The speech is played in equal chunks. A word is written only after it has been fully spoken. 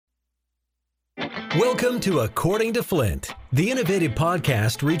Welcome to According to Flint, the innovative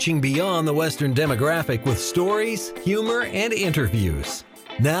podcast reaching beyond the Western demographic with stories, humor, and interviews.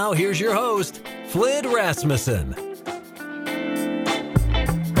 Now, here's your host, Flint Rasmussen.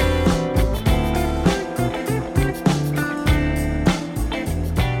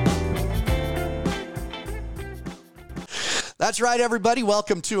 That's right, everybody.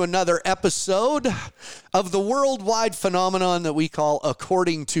 Welcome to another episode of the worldwide phenomenon that we call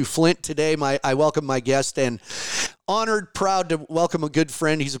According to Flint. Today, I welcome my guest and honored, proud to welcome a good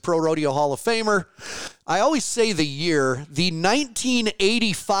friend. He's a Pro Rodeo Hall of Famer. I always say the year, the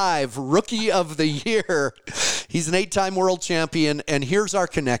 1985 Rookie of the Year. He's an 8-time world champion, and here's our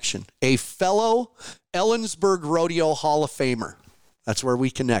connection. A fellow Ellensburg Rodeo Hall of Famer. That's where we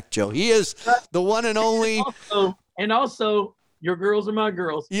connect, Joe. He is the one and only... And also, your girls are my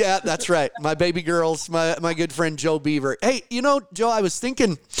girls. Yeah, that's right. My baby girls, my good friend Joe Beaver. Hey, you know, Joe, I was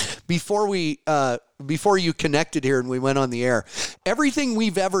thinking before you connected here and we went on the air, everything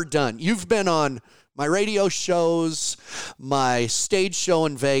we've ever done, you've been on my radio shows, my stage show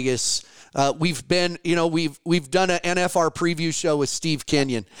in Vegas. We've done an NFR preview show with Steve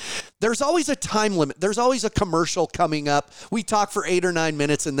Kenyon. There's always a time limit. There's always a commercial coming up. We talk for 8 or 9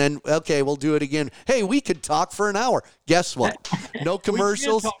 minutes and then, okay, we'll do it again. Hey, we could talk for an hour. Guess what? No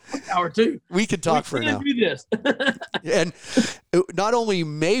commercials. We can talk for an hour too. We could talk for an hour. We can do this. And not only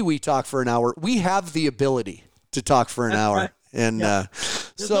may we talk for an hour, we have the ability to talk for an hour. Right. And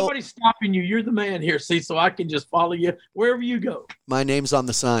There's nobody stopping you. You're the man here, see, so I can just follow you wherever you go. My name's on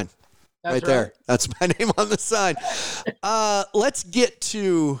the sign. That's right there. That's my name on the sign. Let's get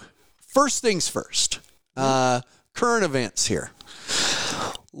to first things first. Current events here.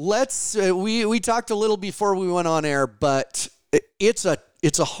 We talked a little before we went on air, but it's a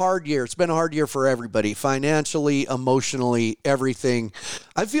hard year. It's been a hard year for everybody, financially, emotionally, everything.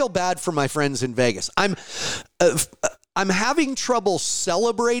 I feel bad for my friends in Vegas. I'm having trouble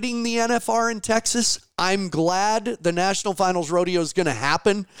celebrating the NFR in Texas. I'm glad the National Finals Rodeo is going to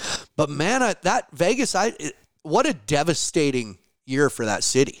happen. But, man, that Vegas, what a devastating year for that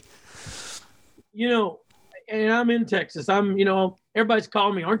city. You know, and I'm in Texas. Everybody's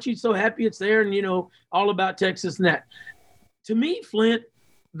calling me, aren't you so happy it's there? And, all about Texas and that. To me, Flint,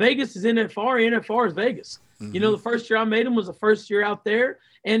 Vegas is NFR. NFR is Vegas. Mm-hmm. The first year I made them was the first year out there.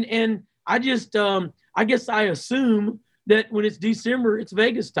 And I just I guess I assume that when it's December, it's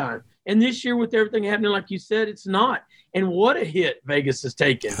Vegas time. And this year with everything happening, like you said, it's not. And what a hit Vegas has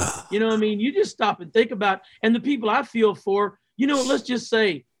taken. You just stop and think about, and the people I feel for, let's just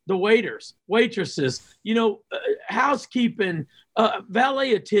say the waiters, waitresses, housekeeping,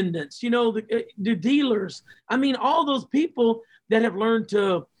 valet attendants, the dealers. All those people that have learned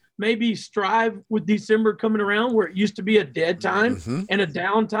to maybe strive with December coming around where it used to be a dead time and a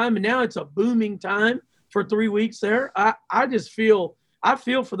down time. And now it's a booming time for 3 weeks there. I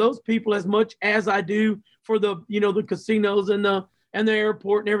feel for those people as much as I do for the casinos and the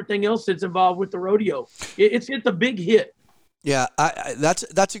airport and everything else that's involved with the rodeo. It's a big hit. Yeah,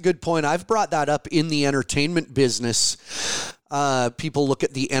 that's a good point. I've brought that up in the entertainment business. People look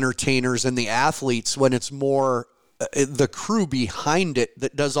at the entertainers and the athletes when it's more the crew behind it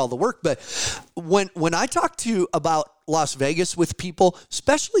that does all the work. But when I talk about Las Vegas with people,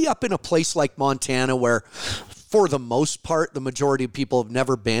 especially up in a place like Montana where for the most part, the majority of people have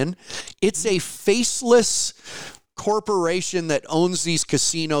never been, it's a faceless corporation that owns these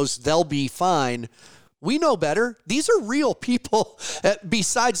casinos. They'll be fine. We know better. These are real people.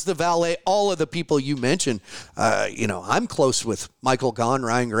 Besides the valet, all of the people you mentioned, I'm close with Michael Gaughan,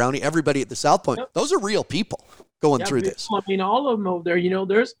 Ryan Growney, everybody at the South Point. Yep. Those are real people going through this. All of them over there,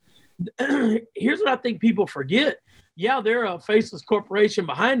 here's what I think people forget. Yeah, they're a faceless corporation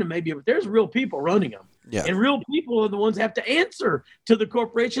behind them maybe, but there's real people running them. Yeah. And real people are the ones that have to answer to the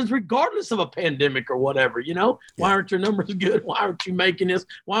corporations regardless of a pandemic or whatever, Why aren't your numbers good? Why aren't you making this?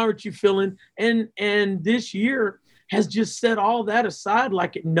 Why aren't you filling? And this year has just set all that aside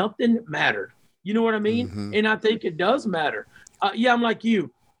like nothing mattered. You know what I mean? Mm-hmm. And I think it does matter. I'm like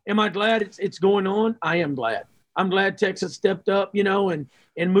you. Am I glad it's going on? I am glad. I'm glad Texas stepped up, and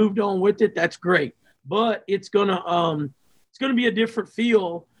moved on with it. That's great. But it's gonna be a different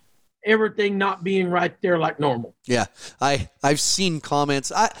feel. Everything not being right there like normal. Yeah, I've seen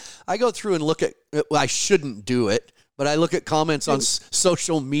comments. I go through and look at. I shouldn't do it, but I look at comments on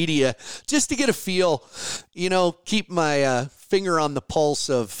social media just to get a feel. Keep my finger on the pulse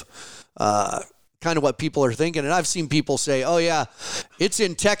of kind of what people are thinking. And I've seen people say, "Oh yeah, it's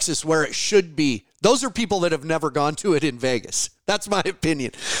in Texas where it should be." Those are people that have never gone to it in Vegas. That's my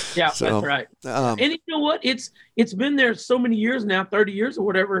opinion. Yeah, so, that's right. And you know what? It's been there so many years now, 30 years or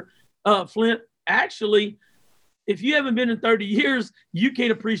whatever, Flint. actually, if you haven't been in 30 years, you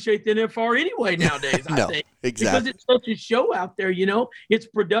can't appreciate the NFR anyway nowadays, I think. Exactly. Because it's such a show out there, It's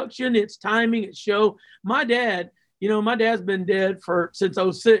production, it's timing, it's show. My dad's been dead since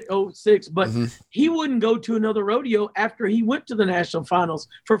 06, but he wouldn't go to another rodeo after he went to the national finals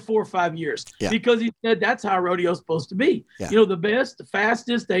for 4 or 5 years because he said that's how rodeo's supposed to be. Yeah. The best, the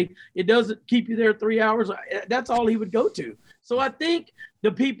fastest, it doesn't keep you there 3 hours. That's all he would go to. So I think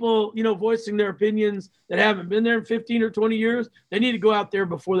the people, voicing their opinions that haven't been there in 15 or 20 years, they need to go out there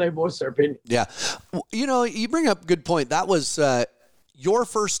before they voice their opinion. Yeah. You bring up a good point. That was your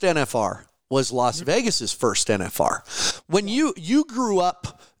first NFR. Was Las Vegas's first NFR. When you grew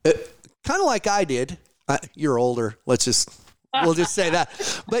up, kind of like I did, you're older, we'll just say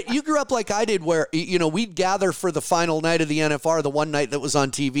that. But you grew up like I did where, we'd gather for the final night of the NFR, the one night that was on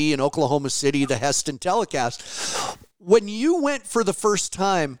TV in Oklahoma City, the Heston telecast. When you went for the first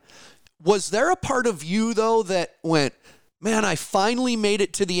time, was there a part of you, though, that went, man, I finally made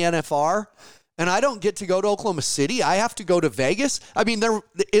it to the NFR? And I don't get to go to Oklahoma City. I have to go to Vegas. I mean,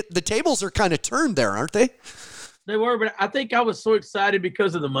 the tables are kind of turned there, aren't they? They were, but I think I was so excited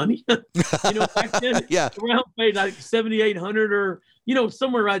because of the money. Back then, around paid like $7,800 or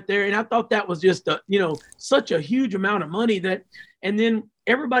somewhere right there, and I thought that was just such a huge amount of money and then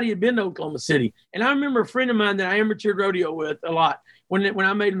everybody had been to Oklahoma City, and I remember a friend of mine that I amateured rodeo with a lot when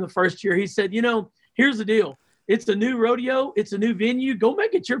I made him the first year. He said, here's the deal: it's a new rodeo, it's a new venue. Go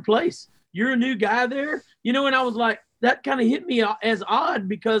make it your place. You're a new guy there, and I was like, that kind of hit me as odd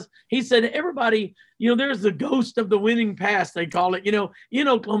because he said, everybody, there's the ghost of the winning past, they call it, in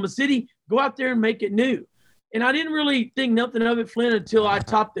Oklahoma City, go out there and make it new. And I didn't really think nothing of it, Flint, until I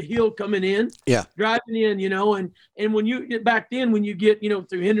topped the hill coming in, driving in, and when you get back then, when you get,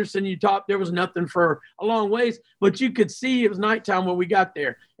 through Henderson, there was nothing for a long ways, but you could see it was nighttime when we got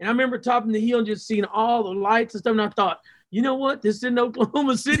there. And I remember topping the hill and just seeing all the lights and stuff. And I thought, you know what? This is in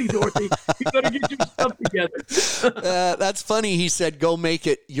Oklahoma City, Dorothy. You better get your stuff together. That's funny. He said, go make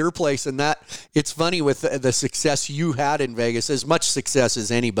it your place. And it's funny with the success you had in Vegas, as much success as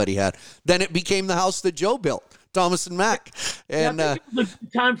anybody had. Then it became the house that Joe built, Thomas and Mack. And I think it was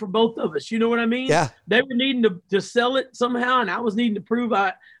a time for both of us. You know what I mean? Yeah. They were needing to sell it somehow, and I was needing to prove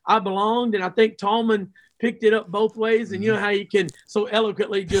I belonged. And I think Tallman picked it up both ways, and you know how you can so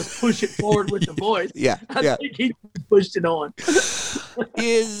eloquently just push it forward with the voice. I think he pushed it on.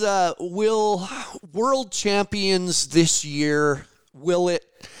 Will world champions this year, will it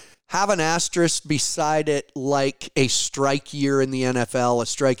have an asterisk beside it like a strike year in the NFL, a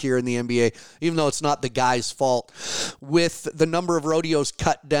strike year in the NBA, even though it's not the guy's fault, with the number of rodeos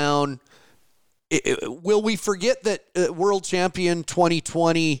cut down? Will we forget that world champion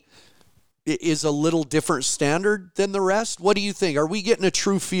 2020 is a little different standard than the rest? What do you think? Are we getting a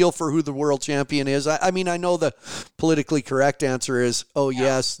true feel for who the world champion is? I mean, I know the politically correct answer is,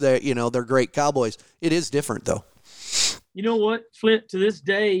 yes, they're great Cowboys. It is different, though. You know what, Flint, to this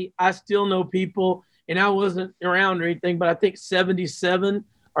day, I still know people, and I wasn't around or anything, but I think 77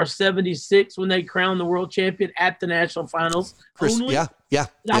 or 76 when they crowned the world champion at the national finals. Only. Yeah.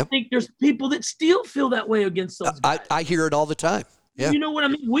 I think there's people that still feel that way against those guys. I hear it all the time. Yeah. You know what I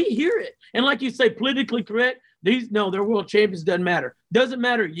mean? We hear it. And like you say, politically correct, they're world champions, doesn't matter. Doesn't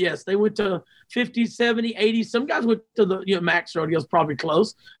matter. Yes, they went to 50, 70, 80. Some guys went to the Max rodeos, probably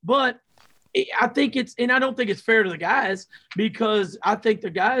close. But I think I don't think it's fair to the guys, because I think the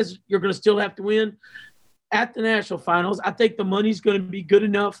guys, you're going to still have to win at the national finals. I think the money's going to be good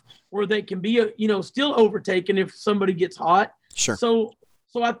enough where they can be, still overtaken if somebody gets hot. Sure. So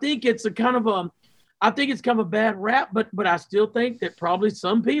I think it's kind of a bad rap, but I still think that probably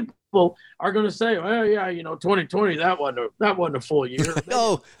some people are going to say, well, yeah, 2020, that wasn't a full year.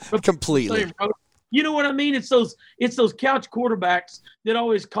 No, completely. You know what I mean? It's those couch quarterbacks that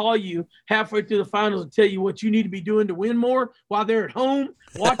always call you halfway through the finals and tell you what you need to be doing to win more while they're at home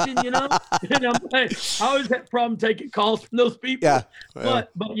watching, And I always have a problem taking calls from those people. Yeah.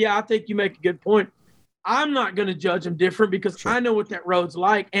 But yeah, I think you make a good point. I'm not going to judge them different because I know what that road's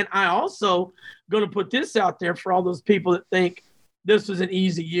like. And I also going to put this out there for all those people that think this was an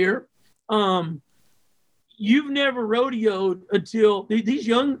easy year. You've never rodeoed until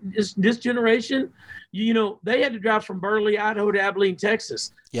this generation, they had to drive from Burley, Idaho to Abilene,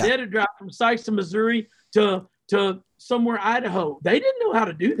 Texas. Yeah. They had to drive from Sykes to Missouri to somewhere, Idaho. They didn't know how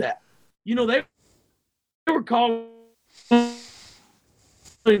to do that. They were calling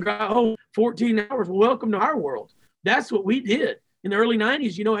 14 hours. Welcome to our world. That's what we did. in the early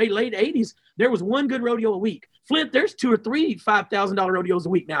 90s, late 80s, there was one good rodeo a week. Flint, there's 2 or 3 $5,000 rodeos a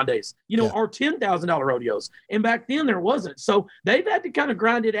week nowadays, or $10,000 rodeos. And back then there wasn't. So they've had to kind of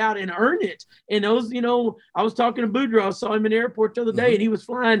grind it out and earn it. And those, I was talking to Boudreaux. I saw him in the airport the other day, and he was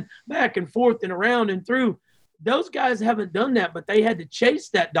flying back and forth and around and through. Those guys haven't done that, but they had to chase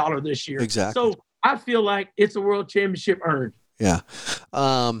that dollar this year. Exactly. So I feel like it's a world championship earned. Yeah.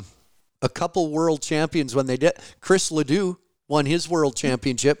 A couple world champions when they did. Chris Ledoux won his world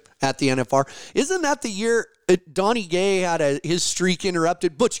championship at the NFR. Isn't that the year Donnie Gay had his streak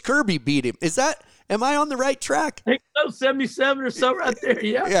interrupted? Butch Kirby beat him. Am I on the right track? I think so, 77 or so right there.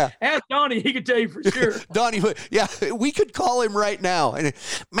 Yeah. Yeah. Ask Donnie. He could tell you for sure. Donnie, yeah, we could call him right now. And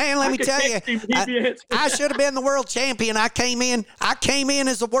man, let me tell you, I should have been the world champion. I came in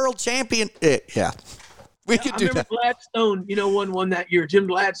as a world champion. Yeah. We could do that. Gladstone, won that year. Jim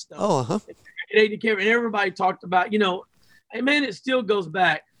Gladstone. Oh, uh-huh. And everybody talked about, man, it still goes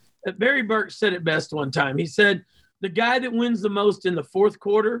back. Barry Burke said it best one time. He said, the guy that wins the most in the fourth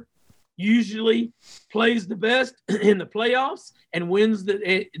quarter usually plays the best in the playoffs and wins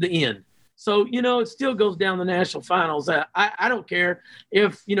the end. So, it still goes down the national finals. I don't care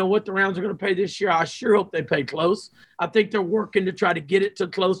if, what the rounds are going to pay this year. I sure hope they pay close. I think they're working to try to get it to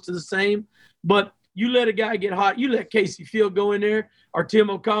close to the same. But you let a guy get hot. You let Casey Field go in there or Tim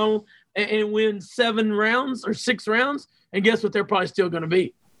O'Connell and win 7 rounds or 6 rounds. And guess what? They're probably still going to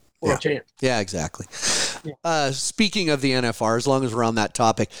be world champs. Yeah, exactly. Yeah. Speaking of the NFR, as long as we're on that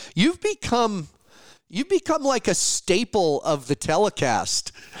topic, you've become like a staple of the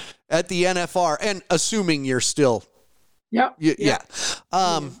telecast at the NFR, and assuming you're still. Yeah.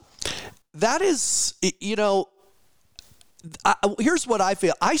 That is, here's what I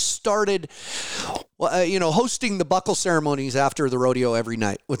feel. I started, hosting the buckle ceremonies after the rodeo every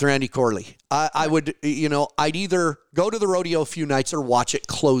night with Randy Corley. I would, I'd either go to the rodeo a few nights or watch it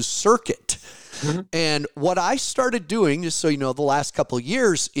closed circuit. Mm-hmm. And what I started doing, just so you know, the last couple of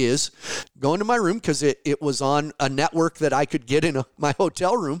years is going to my room because it was on a network that I could get in my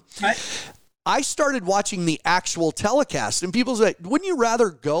hotel room. Right. I started watching the actual telecast, and people say, wouldn't you rather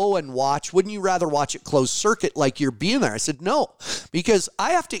go and watch? Wouldn't you rather watch it closed circuit like you're being there? I said, no, because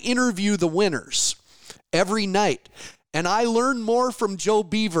I have to interview the winners every night. And I learn more from Joe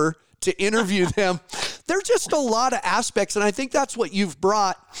Beaver to interview them. There's just a lot of aspects. And I think that's what you've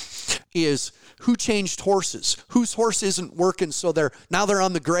brought is who changed horses, whose horse isn't working. So now they're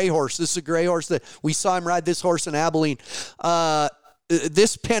on the gray horse. This is a gray horse that we saw him ride this horse in Abilene.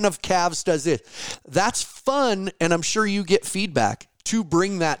 This pen of calves does it. That's fun, and I'm sure you get feedback to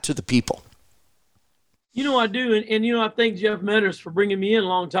bring that to the people. I do, and I thank Jeff Metters for bringing me in a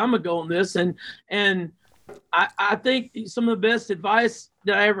long time ago on this, and I think some of the best advice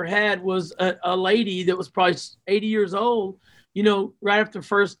that I ever had was a lady that was probably 80 years old. Right after the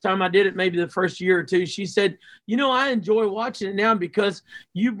first time I did it, maybe the first year or two, she said, I enjoy watching it now because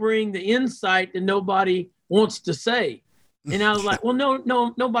you bring the insight that nobody wants to say. And I was like, well,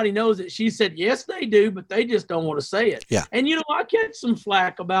 no, nobody knows it. She said, yes, they do, but they just don't want to say it. Yeah. And, I catch some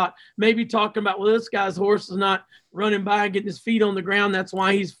flack about maybe talking about, well, this guy's horse is not running by and getting his feet on the ground. That's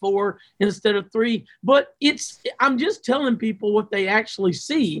why he's 4 instead of 3. But I'm just telling people what they actually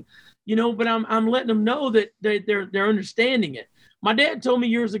see, but I'm letting them know that they're understanding it. My dad told me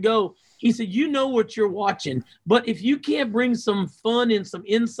years ago, he said, what you're watching, but if you can't bring some fun and some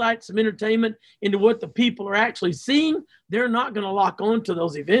insight, some entertainment into what the people are actually seeing, they're not going to lock on to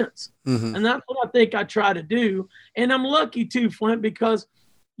those events. Mm-hmm. And that's what I think I try to do. And I'm lucky too, Flint, because,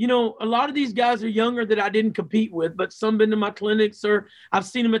 a lot of these guys are younger that I didn't compete with, but some been to my clinics or I've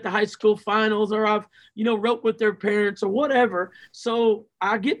seen them at the high school finals or I've, roped with their parents or whatever. So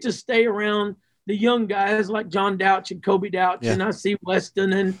I get to stay around the young guys like John Douch and Kobe Douch, and I see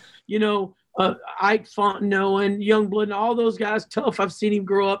Weston and, Ike Fontenot and Youngblood and all those guys tough. I've seen him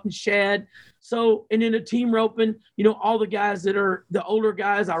grow up, and Shad. So, and in a team roping, all the guys that are the older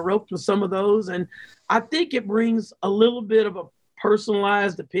guys, I roped with some of those. And I think it brings a little bit of a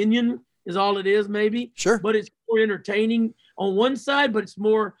personalized opinion is all it is, maybe. Sure. But it's more entertaining on one side, but it's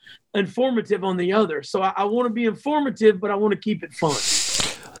more informative on the other. So I want to be informative, but I want to keep it fun.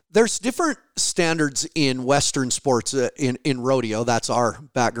 There's different standards in Western sports, in rodeo. That's our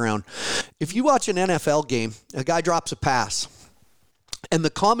background. If you watch an NFL game, a guy drops a pass, and the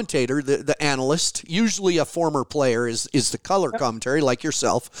commentator, the analyst, usually a former player, is the color commentary, like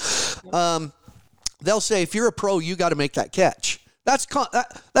yourself. They'll say, if you're a pro, you got to make that catch. That's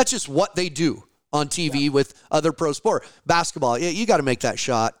just what they do on TV with other pro sport. Basketball, you got to make that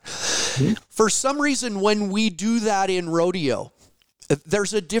shot. Mm-hmm. For some reason, when we do that in rodeo,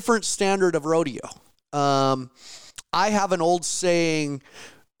 there's a different standard of rodeo. I have an old saying,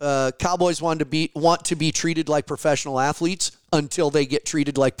 cowboys want to be treated like professional athletes until they get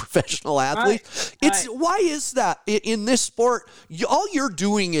treated like professional athletes. Right. Why is that in this sport? All you're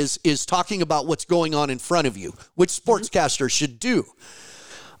doing is talking about what's going on in front of you, which sportscasters should do.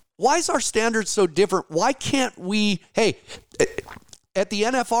 Why is our standard so different? Why can't we, at the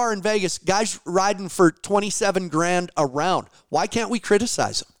NFR in Vegas, guys riding for $27,000 a round, why can't we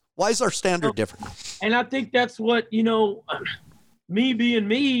criticize them? Why is our standard different? And I think that's what, me being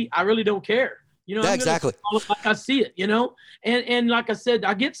me, I really don't care. Yeah, exactly. Like I see it, and like I said,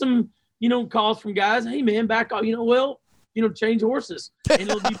 I get some, calls from guys. Hey man, back off. Change horses and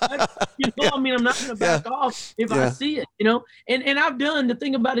it'll be better. I mean, I'm not going to back off if I see it, and I've done, the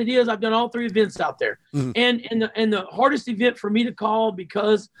thing about it is I've done all 3 events out there. And the hardest event for me to call,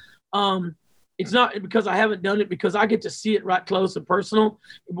 because, it's not because I haven't done it, because I get to see it right close and personal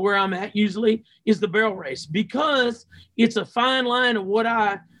where I'm at usually, is the barrel race, because it's a fine line of what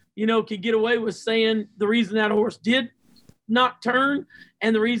I, can get away with saying the reason that horse did not turn,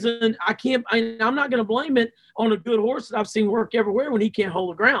 and the reason I'm not going to blame it on a good horse that I've seen work everywhere when he can't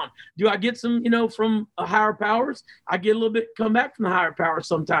hold the ground. Do I get some, from higher powers? I get a little bit come back from the higher powers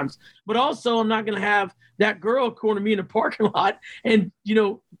sometimes, but also I'm not going to have that girl corner me in a parking lot and,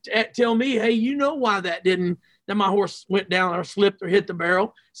 tell me, hey, why that my horse went down or slipped or hit the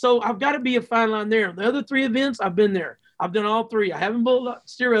barrel. So I've got to be a fine line there. The other 3 events, I've been there. I've done all 3. I haven't bulled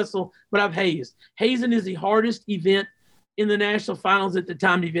steer wrestle, but I've hazed. Hazing is the hardest event in the national finals at the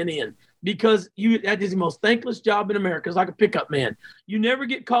time to event in, because that is the most thankless job in America. It's like a pickup man. You never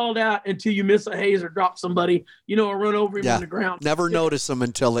get called out until you miss a haze or drop somebody, or run over him on the ground. Never notice them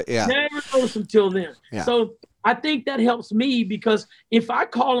until Never notice them until then. Yeah. So I think that helps me, because if I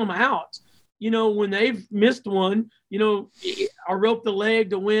call them out, when they've missed one, or rope the leg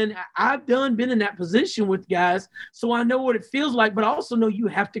to win, I've been in that position with guys, so I know what it feels like, but I also know you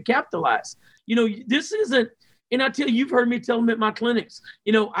have to capitalize. This isn't, and I tell you, you've heard me tell them at my clinics,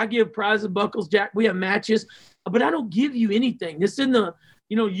 I give prizes, buckles, Jack, we have matches, but I don't give you anything. This isn't the,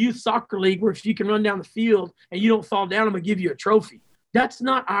 youth soccer league where if you can run down the field and you don't fall down, I'm going to give you a trophy. That's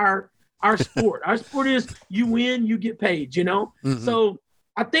not our sport. Our sport is you win, you get paid, So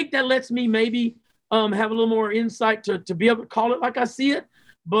I think that lets me maybe have a little more insight to be able to call it like I see it.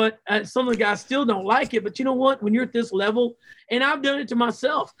 But some of the guys still don't like it. But you know what? When you're at this level, and I've done it to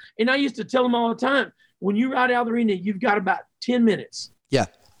myself, and I used to tell them all the time, when you ride out of the arena, you've got about 10 minutes. Yeah.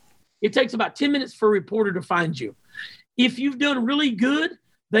 It takes about 10 minutes for a reporter to find you. If you've done really good,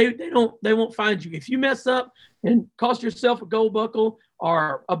 they won't find you. If you mess up and cost yourself a gold buckle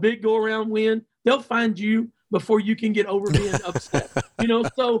or a big go-around win, they'll find you before you can get over being upset.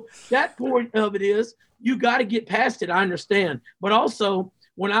 So that point of it is you got to get past it. I understand. But also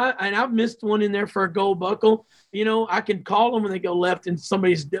when I've missed one in there for a gold buckle, I can call them when they go left and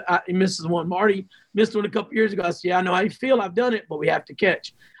somebody's misses one. Marty missed one a couple years ago. I said, yeah, I know how you feel. I've done it, but we have to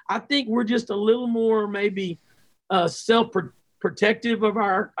catch. I think we're just a little more maybe self-protective of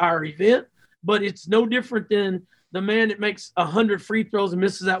our event, but it's no different than the man that makes 100 free throws and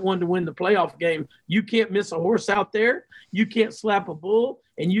misses that one to win the playoff game. You can't miss a horse out there. You can't slap a bull,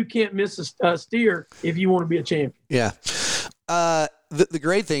 and you can't miss a steer if you want to be a champion. Yeah. The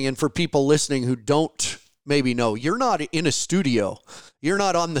great thing, and for people listening who don't maybe know, you're not in a studio. You're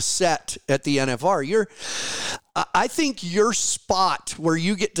not on the set at the NFR. I think your spot where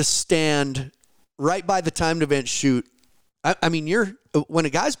you get to stand right by the timed event shoot, I mean, when a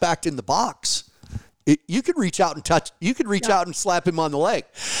guy's backed in the box, you could reach out and out and slap him on the leg.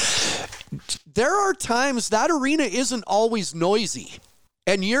 There are times that arena isn't always noisy.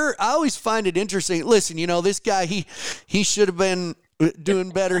 And I always find it interesting. Listen, this guy, he should have been doing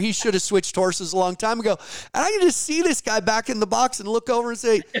better. He should have switched horses a long time ago. And I can just see this guy back in the box and look over and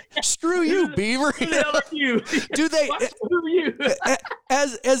say, screw you, Beaver. Who the hell are you? Do they, who are you?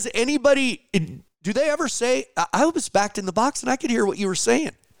 as anybody, do they ever say, I was backed in the box and I could hear what you were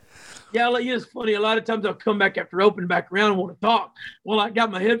saying? Yeah, it's funny. A lot of times I'll come back after open back around and want to talk. Well, I got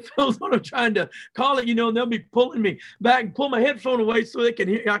my headphones on. I'm trying to call it, and they'll be pulling me back and pull my headphone away so I can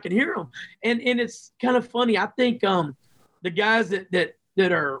hear them. And it's kind of funny. I think the guys that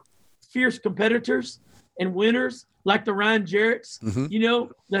are fierce competitors and winners, like the Ryan Jarretts,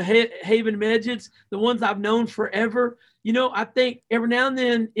 the Haven Medgets, the ones I've known forever. I think every now and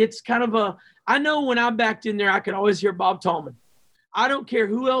then it's kind of I know when I backed in there, I could always hear Bob Tallman. I don't care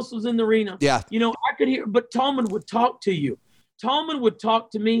who else was in the arena. Yeah. I could hear, but Tallman would talk to you. Tallman would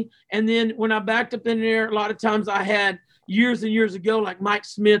talk to me. And then when I backed up in there, a lot of times I had years and years ago, like Mike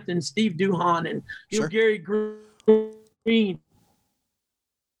Smith and Steve Duhon and Gary Green.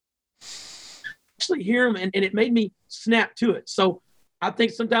 actually hear them, and it made me snap to it. So I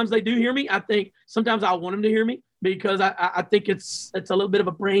think sometimes they do hear me. I think sometimes I want them to hear me, because I think it's a little bit of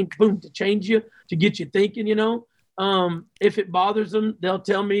a brain boom to change you, to get you thinking, if it bothers them, they'll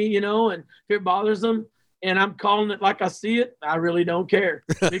tell me, and if it bothers them and I'm calling it like I see it, I really don't care,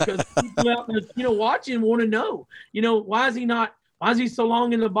 because people out there, watching want to know, why is he so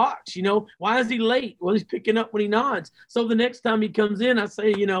long in the box? Why is he late? Well, he's picking up when he nods. So the next time he comes in, I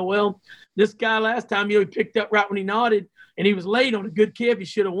say, well, this guy last time, he picked up right when he nodded, and he was late on a good calf. He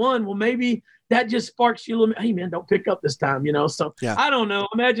should have won. Well, maybe that just sparks you a little bit. Hey, man, don't pick up this time, So yeah. I don't know.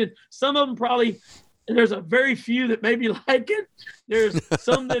 Imagine some of them probably, there's a very few that maybe like it. There's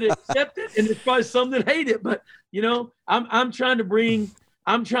some that accept it, and there's probably some that hate it. But, I'm trying to bring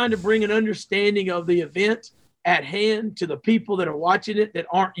an understanding of the event at hand to the people that are watching it that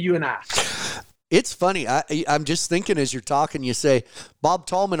aren't you and I. It's funny. I'm just thinking as you're talking, you say, Bob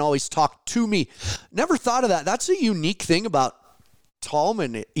Tallman always talked to me. Never thought of that. That's a unique thing about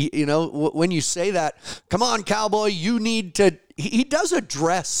Tallman. When you say that, come on, cowboy, you need to, he does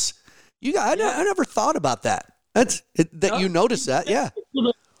address you. I never thought about that. You notice that. Yeah.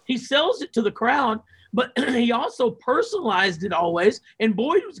 He sells it to the crowd, but he also personalized it always. And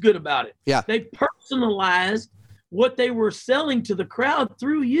Boyd was good about it. Yeah. They personalized what they were selling to the crowd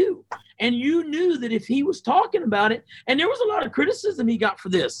through you. And you knew that if he was talking about it, and there was a lot of criticism he got for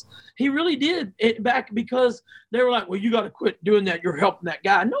this. He really did it back, because they were like, well, you got to quit doing that. You're helping that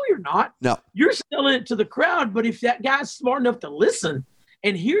guy. No, you're not. No. You're selling it to the crowd. But if that guy's smart enough to listen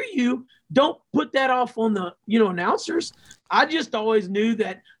and hear you, don't put that off on the, announcers. I just always knew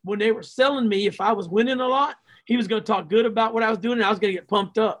that when they were selling me, if I was winning a lot, he was going to talk good about what I was doing, and I was going to get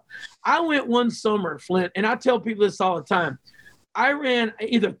pumped up. I went one summer, Flint, and I tell people this all the time. I ran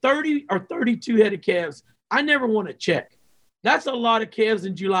either 30 or 32 head of calves. I never won a check. That's a lot of calves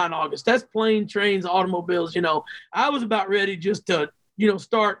in July and August. That's plane, trains, automobiles. I was about ready just to,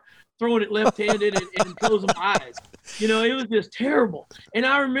 start throwing it left-handed and closing my eyes. It was just terrible. And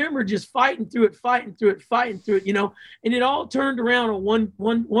I remember just fighting through it, and it all turned around on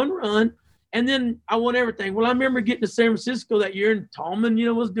one run. And then I won everything. Well, I remember getting to San Francisco that year, and Tallman,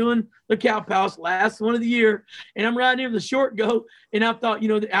 was doing the Cow Palace, last one of the year. And I'm riding in the short go, and I thought,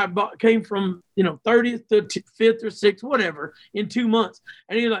 came from, 30th to 5th or 6th, whatever, in 2 months.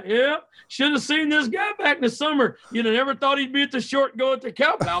 And he's like, yeah, should have seen this guy back in the summer. Never thought he'd be at the short go at the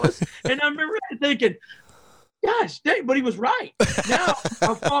Cow Palace. And I remember thinking, gosh, dang, but he was right. Now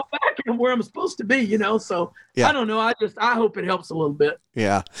I fall back and where I'm supposed to be, so yeah. I don't know. I hope it helps a little bit.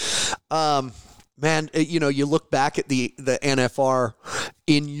 Yeah. Man, you look back at the NFR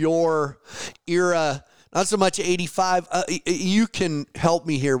in your era, not so much 85. You can help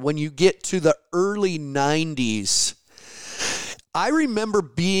me here. When you get to the early 90s, I remember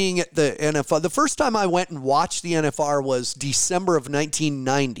being at the NFR. The first time I went and watched the NFR was December of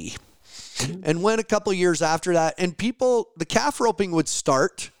 1990. And went a couple of years after that, and the calf roping would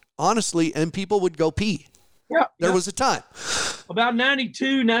start, honestly, and people would go pee. Yeah. There was a time. About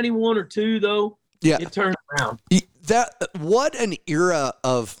 92, 91 or 2, though, it turned around. What an era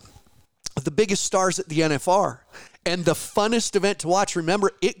of the biggest stars at the NFR, and the funnest event to watch. Remember,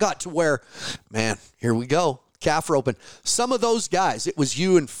 it got to where, man, here we go, calf roping. Some of those guys, it was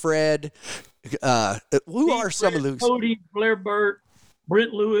you and Fred. Who are some of those? Cody, Blair Burt,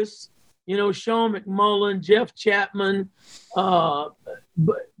 Brent Lewis. Sean McMullen, Jeff Chapman,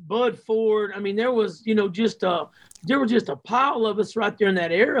 Bud Ford. I mean, there was, just a pile of us right there in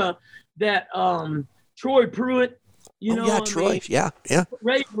that era. That Troy Pruitt, Troy, yeah.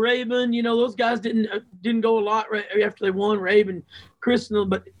 Ray Raven, those guys didn't go a lot right after they won. Raven, Kristen,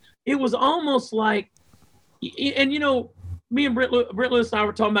 but it was almost like, and me and Brent Lewis and I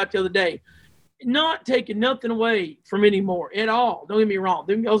were talking about the other day. Not taking nothing away from anymore at all. Don't get me wrong.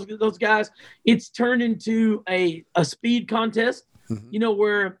 Those guys, it's turned into a speed contest,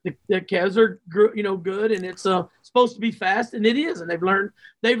 where the calves are, good, and it's supposed to be fast, and it is. And they've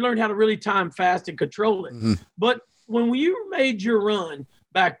learned how to really time fast and control it. Mm-hmm. But when you made your run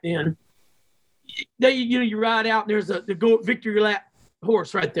back then, you ride out and there's the victory lap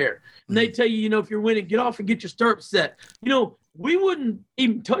horse right there. And they tell you, if you're winning, get off and get your stirrups set. We wouldn't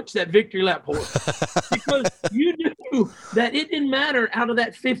even touch that victory lap horse because you knew that it didn't matter. Out of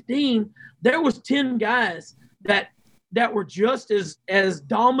that 15, there was 10 guys that were just as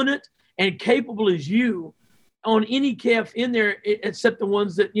dominant and capable as you on any calf in there, except the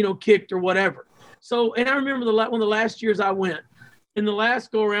ones that, kicked or whatever. So, and I remember one of the last years I went, in the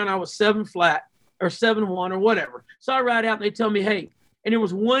last go around, I was 7 flat or 7-1 or whatever. So I ride out and they tell me, hey, and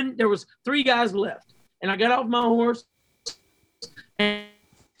there was 3 guys left. And I got off my horse. And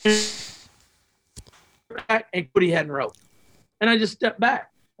and Cody hadn't roped. And I just stepped back.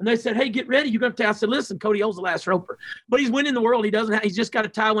 And they said, hey, get ready. You're going to tell. I said, listen, Cody O's the last roper. But he's winning the world. He's just got to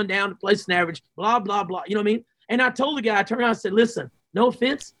tie one down to place an average, blah, blah, blah. You know what I mean? And I told the guy, I turned around and said, listen, no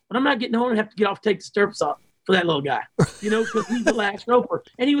offense, but I'm not getting on and have to get off, take the stirrups off for that little guy, because he's the last roper.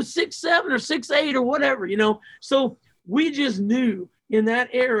 And he was 6'7" or 6'8" or whatever, So we just knew in that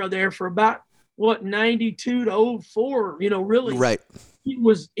era there for about, 92 to 04, really. Right.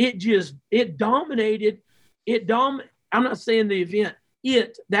 It dominated. I'm not saying the event.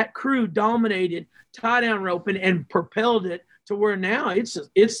 That crew dominated tie down roping and propelled it to where now it's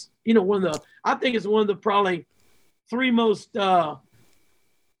one of the probably three most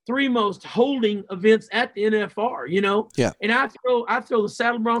holding events at the NFR, Yeah. And I throw the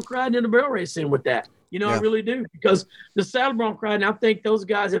saddle bronc riding and the barrel race in with that. I really do, because the saddle bronc riding, I think those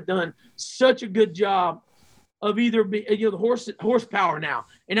guys have done such a good job of either the horsepower now.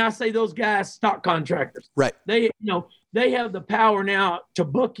 And I say those guys, stock contractors. Right. They have the power now to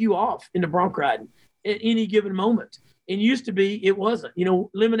buck you off in the bronc riding at any given moment. And used to be, it wasn't,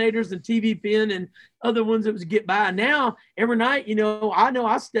 Eliminators and TV Pin and other ones that was get by. Now, every night,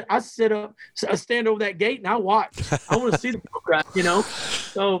 I stand over that gate and I watch. I want to see the bronc ride,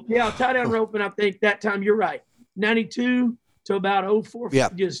 So, yeah, tie down rope. And I think that time, you're right. 92 to about 04, yeah.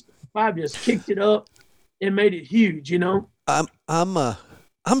 just kicked it up and made it huge, I'm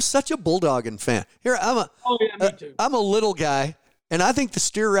such a bulldogging fan. Here, me too. I'm a little guy, and I think the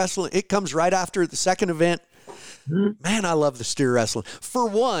steer wrestling, it comes right after the second event. Mm-hmm. Man, I love the steer wrestling. For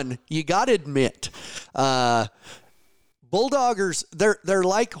one, you got to admit, bulldoggers, they're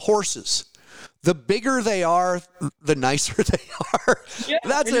like horses. The bigger they are, the nicer they are. Yeah,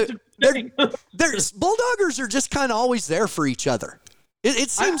 bulldoggers are just kind of always there for each other.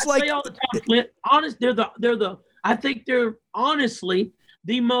 It seems I say all the time, Clint, honest, I think they're honestly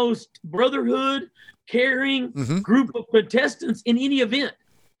the most brotherhood caring group of contestants in any event.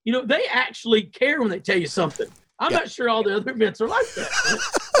 They actually care when they tell you something. I'm not sure all the other events are like that,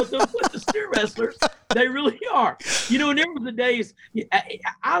 but the steer wrestlers, they really are. And there were the days,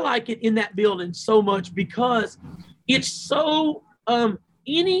 I like it in that building so much because it's so,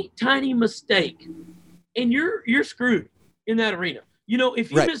 any tiny mistake and you're screwed in that arena.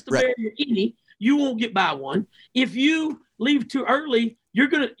 If you miss the barrier, you won't get by one. If you leave too early, you're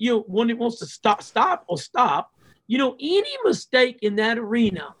going to, when it wants to stop. Any mistake in that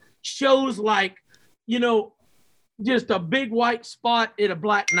arena shows like, just a big white spot at a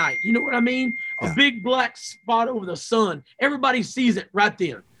black night. You know what I mean? Yeah. A big black spot over the sun. Everybody sees it right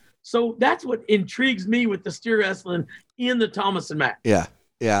then. So that's what intrigues me with the steer wrestling in the Thomas and Mack. Yeah.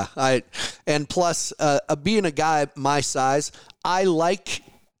 Yeah. And plus, being a guy my size, I like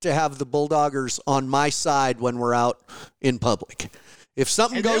to have the bulldoggers on my side when we're out in public. If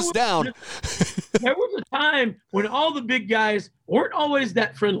something goes down. There was a time when all the big guys weren't always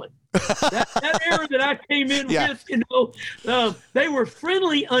that friendly. That era that I came in with, they were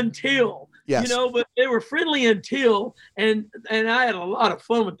friendly until, but they were friendly until, and I had a lot of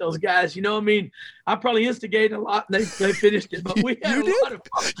fun with those guys. I probably instigated a lot and they finished it, but we had a lot of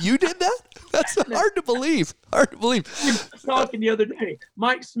fun. You did that? That's hard to believe. We were talking the other day,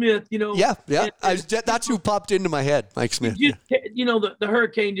 Mike Smith, Yeah. That's who popped into my head, Mike Smith. The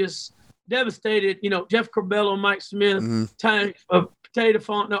hurricane just devastated, Jeff Corbello, Mike Smith, Potato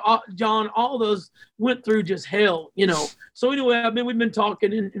Font, John, all those went through just hell, So anyway, we've been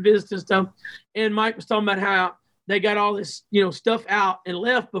talking and visiting stuff, and Mike was talking about how they got all this, stuff out and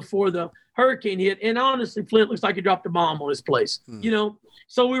left before the hurricane hit. And honestly, Flint looks like he dropped a bomb on his place,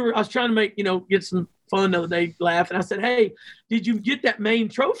 So I was trying to make, get some fun the other day, laugh. And I said, hey, did you get that main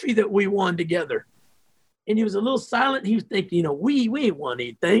trophy that we won together? And he was a little silent. He was thinking, we ain't won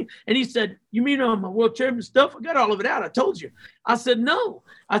anything. And he said, you mean on my world champion stuff? I got all of it out. I told you. I said, no.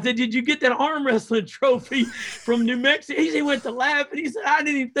 I said, did you get that arm wrestling trophy from New Mexico? He went to laugh, and he said, I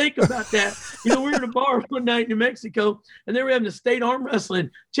didn't even think about that. We were in a bar one night in New Mexico, and they were having a state arm wrestling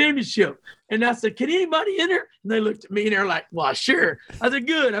championship. And I said, can anybody enter? And they looked at me, and they're like, well, sure. I said,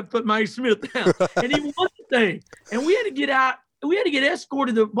 good. I put Mike Smith down. And he won the thing. And we had to get out. We had to get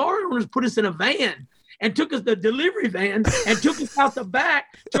escorted. The bar owners put us in a van and took us, the delivery van, and took us out the back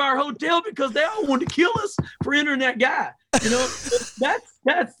to our hotel because they all wanted to kill us for entering that guy.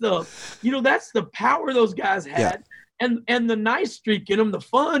 That's the power those guys had, and the nice streak in them, the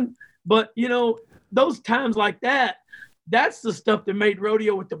fun. But those times like that, that's the stuff that made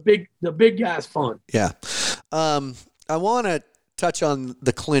rodeo with the big guys fun. Yeah, I want to touch on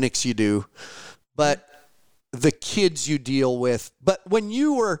the clinics you do, but the kids you deal with. But when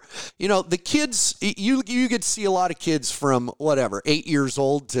you were, the kids, you could see a lot of kids from 8 years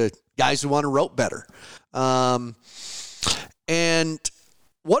old to guys who want to rope better. And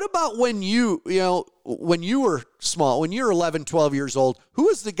what about when you were small, when you were 11, 12 years old, who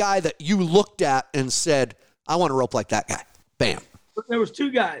was the guy that you looked at and said, I want to rope like that guy? Bam. There was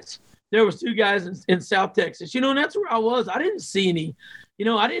two guys. In South Texas, and that's where I was. I didn't see any,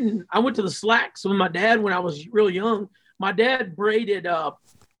 I went to the slacks with my dad when I was real young. My dad braided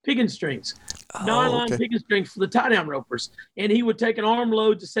piggin strings, nylon piggin strings for the tie-down ropers. And he would take an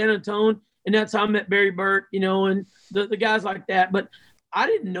armload to San Antonio, and that's how I met Barry Burt, and the guys like that. But I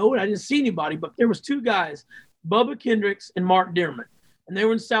didn't know it. I didn't see anybody. But there was two guys, Bubba Kendricks and Mark Dearman, and they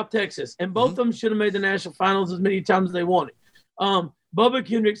were in South Texas. And both of them should have made the national finals as many times as they wanted. Bubba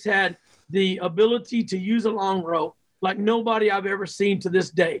Kendricks had the ability to use a long rope like nobody I've ever seen to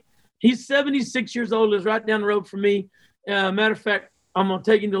this day. He's 76 years old, lives right down the road from me. Matter of fact, I'm going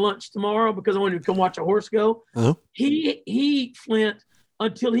to take him to lunch tomorrow because I want him to come watch a horse go. Uh-huh. He, Flint,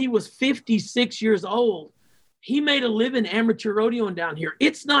 until he was 56 years old, he made a living amateur rodeoing down here.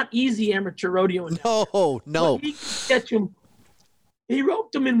 It's not easy amateur rodeoing. No. He could catch him. He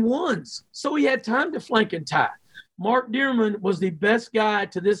roped them in ones, so he had time to flank and tie. Mark Dearman was the best guy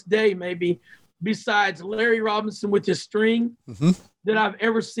to this day, maybe, besides Larry Robinson with his string, that I've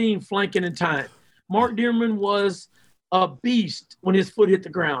ever seen flanking and tying. Mark Dearman was a beast when his foot hit the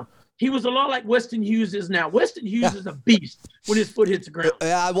ground. He was a lot like Weston Hughes is now. Weston Hughes is a beast when his foot hits the ground.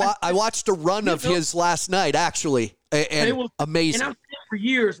 I watched a run of his last night, actually, and amazing. And I've said for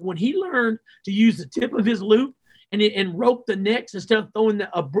years, when he learned to use the tip of his loop and rope the necks instead of throwing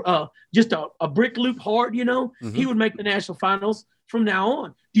just a brick loop hard, he would make the national finals from now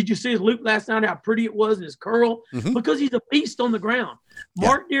on. Did you see his loop last night, how pretty it was, and his curl? Because he's a beast on the ground.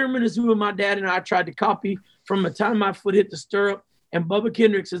 Mark Dearman is who my dad and I tried to copy from the time my foot hit the stirrup, and Bubba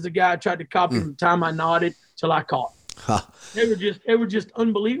Kendricks is the guy I tried to copy from the time I nodded till I caught. They were just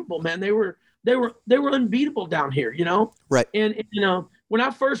unbelievable, man. They were unbeatable down here, Right. And when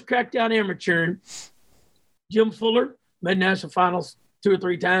I first cracked out amateuring, Jim Fuller made national finals 2 or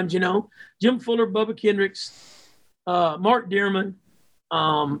 3 times, Jim Fuller, Bubba Kendricks, Mark Dearman,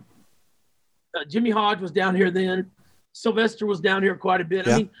 Jimmy Hodge was down here then. Sylvester was down here quite a bit.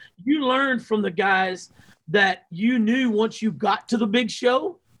 Yeah. I mean, you learned from the guys that you knew once you got to the big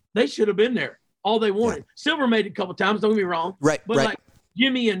show, they should have been there. All they wanted. Yeah. Silver made it a couple times, don't get me wrong. Right. But like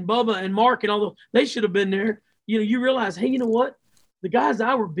Jimmy and Bubba and Mark and all those, they should have been there. You realize, hey, you know what? The guys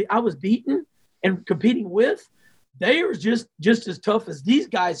I was beating and competing with, they were just as tough as these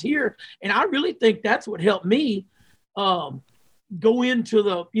guys here. And I really think that's what helped me go into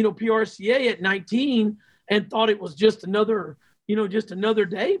the, PRCA at 19 and thought it was just another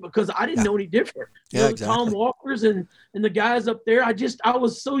day because I didn't know any different. Exactly. Tom Walkers and the guys up there, I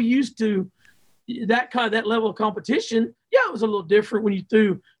was so used to that level of competition. Yeah, it was a little different when you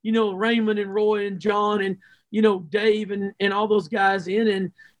threw, Raymond and Roy and John and, Dave and all those guys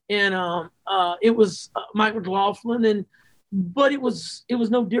in and it was Mike McLaughlin but it was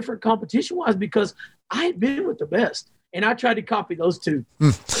no different competition wise because I had been with the best and I tried to copy those two.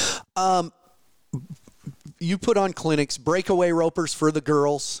 You put on clinics, breakaway ropers for the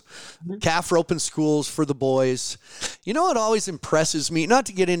girls, calf roping schools for the boys. It always impresses me, not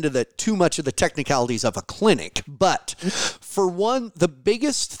to get into too much of the technicalities of a clinic, but for one, the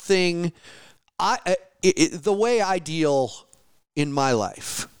biggest thing, the way I deal in my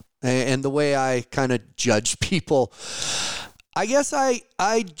life and the way I kind of judge people, I guess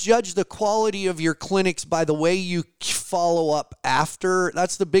I judge the quality of your clinics by the way you follow up after.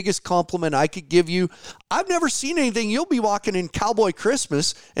 That's the biggest compliment I could give you. I've never seen anything. You'll be walking in Cowboy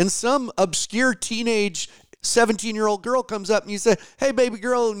Christmas and some obscure teenage 17-year-old girl comes up and you say, hey, baby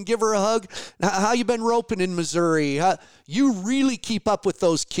girl, and give her a hug. How you been roping in Missouri? You really keep up with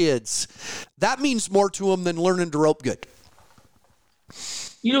those kids. That means more to them than learning to rope good.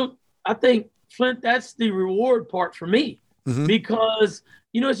 I think, Flint, that's the reward part for me. Because,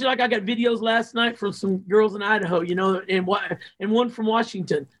 it's like I got videos last night from some girls in Idaho, and one from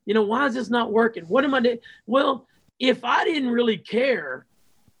Washington. Why is this not working? What am I doing? Well, if I didn't really care,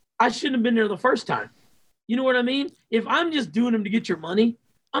 I shouldn't have been there the first time. You know what I mean? If I'm just doing them to get your money,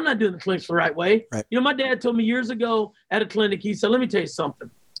 I'm not doing the clinics the right way. Right. My dad told me years ago at a clinic, he said, let me tell you something.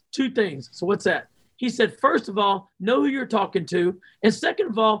 2 things. So what's that? He said, first of all, know who you're talking to. And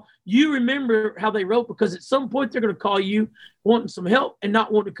second of all, you remember how they rope because at some point they're going to call you wanting some help and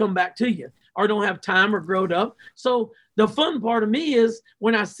not want to come back to you or don't have time or growed up. So the fun part of me is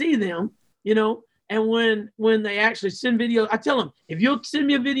when I see them, and when they actually send videos, I tell them, if you'll send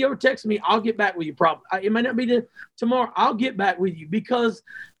me a video or text me, I'll get back with you probably. It might not be tomorrow. I'll get back with you because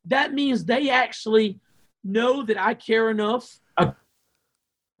that means they actually know that I care enough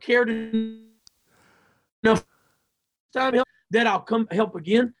cared enough time that I'll come help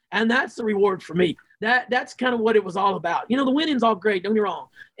again. And that's the reward for me. That's kind of what it was all about. You know, the winning's all great, don't get me wrong.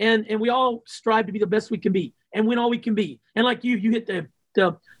 And we all strive to be the best we can be and win all we can be. And like you hit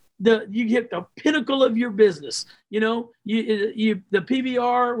you hit the pinnacle of your business. You know, you the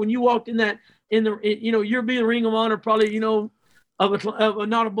PBR, when you walked you're being Ring of Honor, probably, of a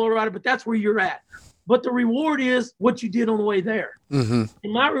not a bull rider, but that's where you're at. But the reward is what you did on the way there. Mm-hmm.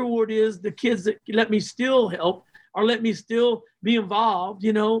 And my reward is the kids that let me still help or let me still be involved,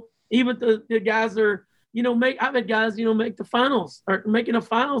 even the guys that are, I've had guys, make the finals or making the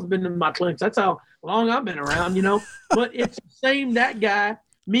finals been in my clinics. That's how long I've been around, but it's the same. That guy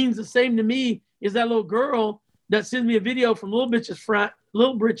means the same to me is that little girl that sends me a video from Little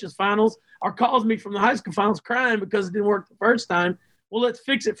Britches finals or calls me from the high school finals crying because it didn't work the first time. Well, let's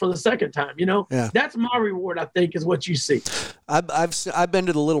fix it for the second time. Yeah. That's my reward, I think, is what you see. I've been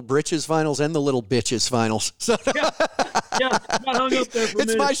to the Little Britches finals and the Little Bitches finals. So yeah, I hung up there for a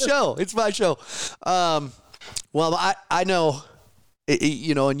minute. It's my show. Well, I know,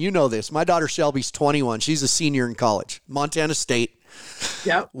 and you know this. My daughter Shelby's 21. She's a senior in college, Montana State.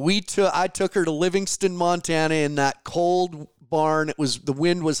 Yeah. I took her to Livingston, Montana, in that cold barn. The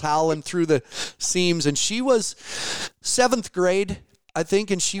wind was howling through the seams, and she was 7th grade, I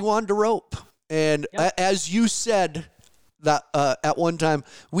think, and she wanted to rope. And as you said that at one time,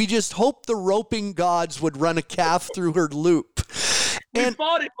 we just hoped the roping gods would run a calf through her loop. We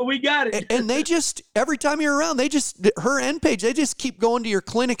fought it, but we got it. And they just, every time you're around, her end page, they just keep going to your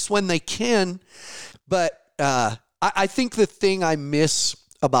clinics when they can. But I think the thing I miss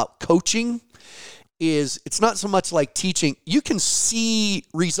about coaching is it's not so much like teaching. You can see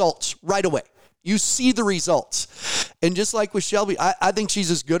results right away. You see the results. And just like with Shelby, I think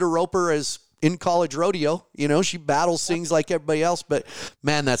she's as good a roper as in college rodeo. She battles things like everybody else, but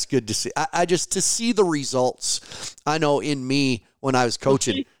man, that's good to see. I just, to see the results, I know in me when I was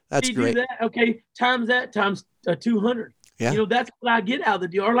coaching, that's great. Okay, times 200. Yeah. That's what I get out of the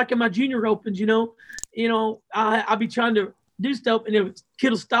deal. Or like in my junior opens, I'll be trying to do stuff and the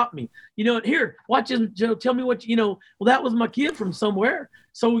kid will stop me. Here, watch this, tell me what, well, that was my kid from somewhere.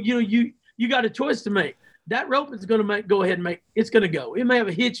 So, you got a choice to make. That rope is going to go ahead and it's going to go. It may have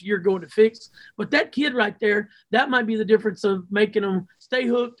a hitch you're going to fix, but that kid right there, that might be the difference of making them stay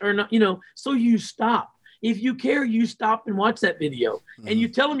hooked or not, so you stop. If you care, you stop and watch that video and you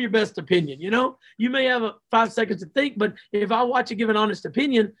tell them your best opinion. You may have 5 seconds to think, but if I watch it, give an honest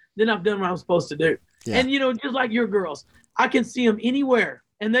opinion, then I've done what I'm supposed to do. Yeah. And, just like your girls, I can see them anywhere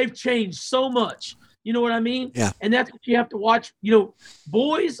and they've changed so much. You know what I mean? Yeah. And that's what you have to watch.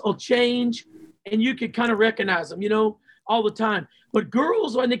 Boys will change and you can kind of recognize them, all the time. But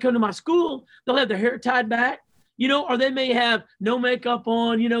girls, when they come to my school, they'll have their hair tied back. Or they may have no makeup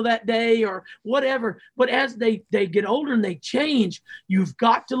on, that day or whatever. But as they get older and they change, you've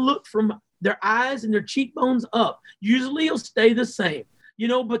got to look from their eyes and their cheekbones up. Usually it'll stay the same,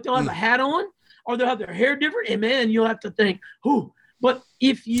 but they'll have a hat on or they'll have their hair different. And man, you'll have to think, who? But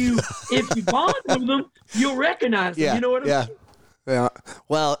if you bond with them, you'll recognize them. You know what I mean? Yeah.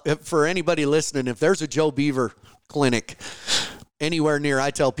 Well, for anybody listening, if there's a Joe Beaver clinic anywhere near,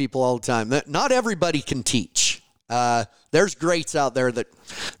 I tell people all the time that not everybody can teach. There's greats out there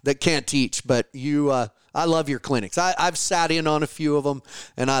that can't teach, but I love your clinics. I've sat in on a few of them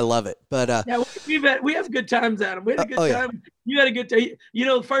and I love it, but, we have good times at them. We had a good time. You had a good time.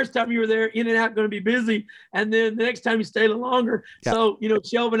 The first time you were there, in and out, going to be busy. And then the next time you stay a little longer. Yeah. So,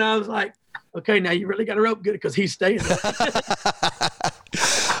 Shelby and I was like, okay, now you really got to rope good because he's staying there.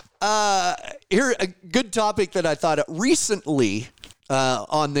 Here, a good topic that I thought of recently,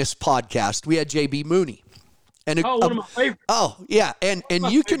 on this podcast, we had JB Mooney. And one of my favorites. Oh, yeah. And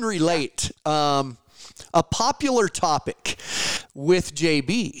you can relate. A popular topic with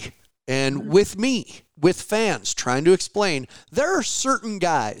JB and with me, with fans, trying to explain, there are certain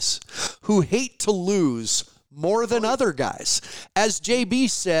guys who hate to lose more than other guys. As JB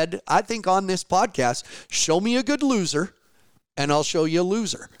said, I think on this podcast, show me a good loser and I'll show you a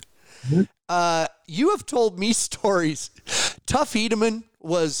loser. Mm-hmm. You have told me stories. Tuff Hedeman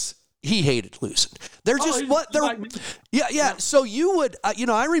he hated losing. They're just yeah. So you would,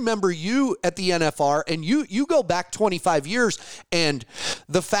 I remember you at the NFR, and you go back 25 years, and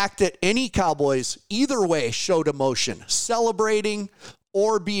the fact that any Cowboys either way showed emotion, celebrating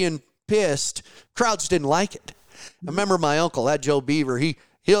or being pissed, crowds didn't like it. I remember my uncle, that Joe Beaver. He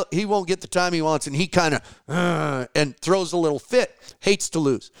won't get the time he wants, and he kind of and throws a little fit. Hates to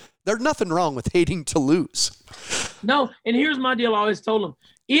lose. There's nothing wrong with hating to lose. No, and here's my deal. I always told him.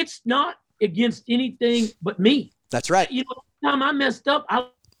 It's not against anything but me. That's right. The time I messed up, I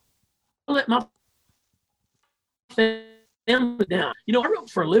let my family down. You know, I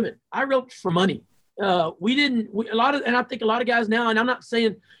roped for a living. I roped for money. And I think a lot of guys now, and I'm not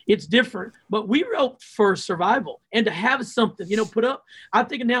saying it's different, but we roped for survival and to have something, you know, put up. I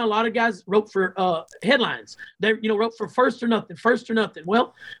think now a lot of guys rope for headlines. They, you know, rope for first or nothing.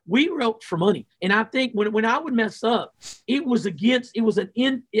 Well, we roped for money. And I think when I would mess up, I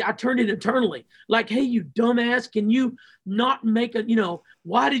turned it internally. Like, hey, you dumbass, can you not make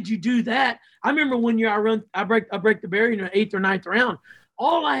why did you do that? I remember one year I break the barrier in the 8th or 9th round.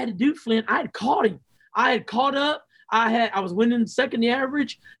 All I had to do, Flint, I had caught him. I had caught up. I was winning second the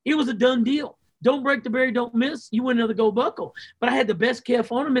average. It was a done deal. Don't break the barrier, don't miss. You win another gold buckle. But I had the best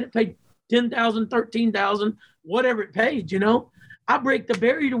calf on him, and it paid $10,000, $13,000, whatever it paid, you know. I break the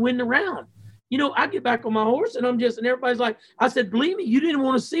barrier to win the round. You know, I get back on my horse, and and everybody's like, I said, believe me, you didn't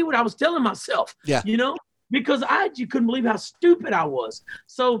want to see what I was telling myself. Yeah. You know, because you couldn't believe how stupid I was.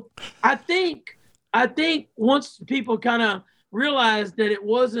 So I think once people kind of realized that it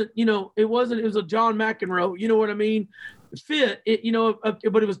was a John McEnroe, you know what I mean, but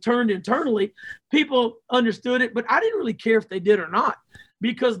it was turned internally. People understood it, but I didn't really care if they did or not,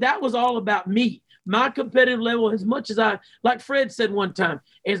 because that was all about me, my competitive level. As much as like Fred said one time,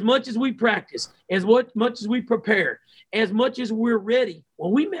 as much as we practice, much as we prepare, as much as we're ready,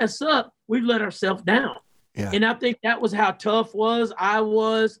 when we mess up, we've let ourselves down. Yeah. And I think that was how tough I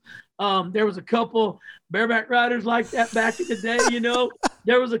was. There was a couple bareback riders like that back in the day, you know.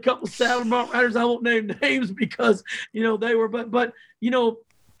 There was a couple saddle bronc riders. I won't name names because, you know, they were, but you know,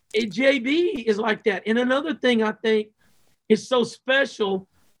 JB is like that. And another thing I think is so special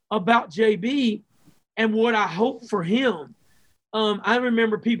about JB and what I hope for him. I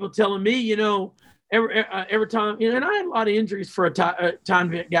remember people telling me, you know, every time, you know, and I had a lot of injuries for a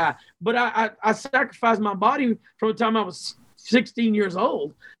time event guy, but I sacrificed my body from the time I was 16 years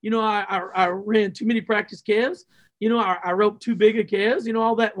old. You know, I ran too many practice calves. You know, I roped too big of calves, you know,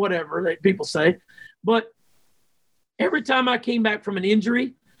 all that, whatever that people say. But every time I came back from an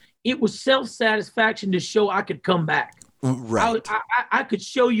injury, it was self-satisfaction to show I could come back. Right. I could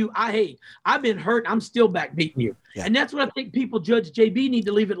show you, hey, I've been hurt. I'm still back beating you. Yeah. And that's what I think people judge JB need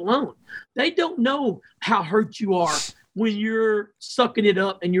to leave it alone. They don't know how hurt you are when you're sucking it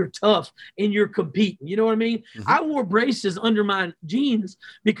up and you're tough and you're competing. You know what I mean? Mm-hmm. I wore braces under my jeans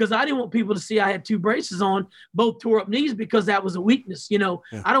because I didn't want people to see I had two braces on, both tore up knees, because that was a weakness. You know,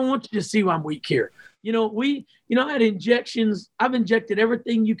 yeah. I don't want you to see why I'm weak here. You know, I had injections. I've injected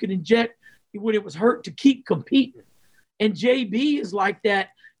everything you could inject when it was hurt to keep competing. And JB is like that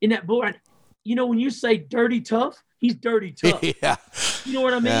in that bull. You know, when you say dirty tough, he's dirty tough. Yeah. You know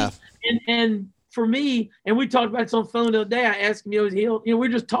what I mean? Yeah. And for me, and we talked about this on the phone the other day, I asked him, was he healed? You know, we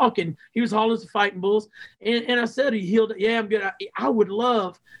were just talking. He was hauling some fighting bulls. And I said, he healed. Yeah, I'm good. I would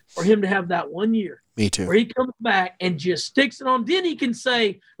love for him to have that 1 year. Me too. Where he comes back and just sticks it on. Then he can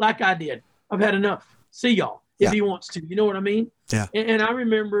say, like I did, I've had enough. See y'all if he wants to. You know what I mean? Yeah. And I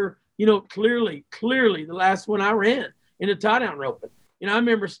remember, you know, clearly the last one I ran in the tie-down roping. You know, I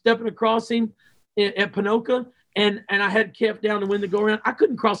remember stepping across him at Pinoca, and I had kept down to win the go-around. I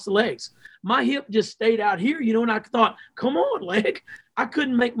couldn't cross the legs. My hip just stayed out here, you know, and I thought, come on, leg. I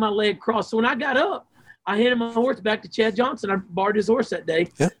couldn't make my leg cross. So when I got up, I handed my horse back to Chad Johnson. I borrowed his horse that day.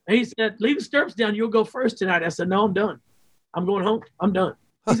 Yeah. And he said, leave the stirrups down. You'll go first tonight. I said, no, I'm done. I'm going home. I'm done.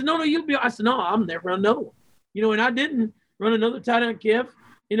 He said, no, you'll be. I said, no, I'm never run another one. You know, and I didn't run another tie-down calf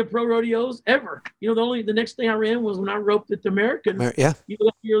in the pro rodeos ever. You know, the next thing I ran was when I roped at the American. Yeah. You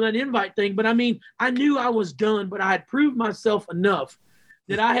know, that invite thing. But I mean, I knew I was done, but I had proved myself enough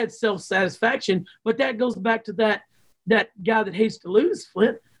that I had self-satisfaction. But that goes back to that guy that hates to lose,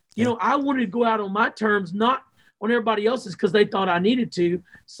 Flint. You know, I wanted to go out on my terms, not on everybody else's, because they thought I needed to.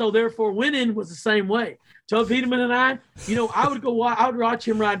 So therefore, winning was the same way. Tug Wiedemann and I, you know, I would watch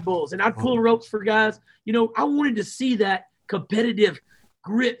him ride bulls, and I'd pull ropes for guys. You know, I wanted to see that competitive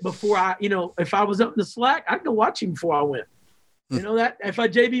grit before if I was up in the slack, I'd go watch him before I went. You know, that if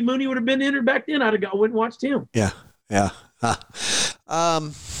JB Mooney would have been entered back then, I went and watched him. Yeah. Yeah.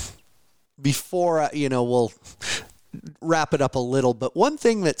 Before, we'll wrap it up a little, but one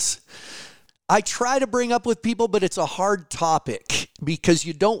thing I try to bring up with people, but it's a hard topic because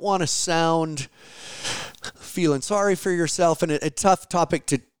you don't want to sound feeling sorry for yourself, and a tough topic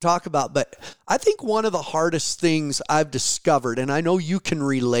to talk about. But I think one of the hardest things I've discovered, and I know you can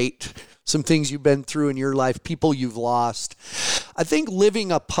relate some things you've been through in your life, people you've lost. I think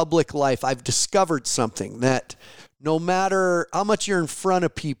living a public life, I've discovered something that no matter how much you're in front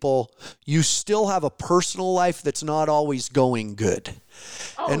of people, you still have a personal life that's not always going good.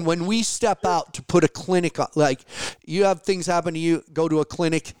 Oh. And when we step out to put a clinic on, like you have things happen to you, go to a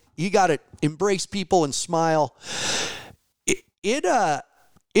clinic, to embrace people and smile.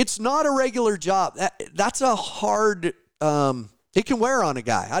 It's not a regular job. That's a hard, it can wear on a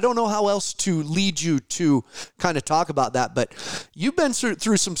guy. I don't know how else to lead you to kind of talk about that, but you've been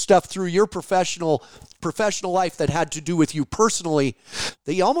through some stuff through your professional life that had to do with you personally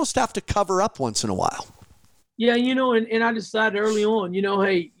that you almost have to cover up once in a while. Yeah, and I decided early on,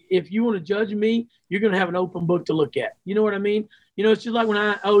 hey, if you want to judge me, you're going to have an open book to look at. You know what I mean? It's just like when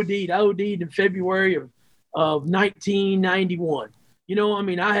I OD'd in February of 1991.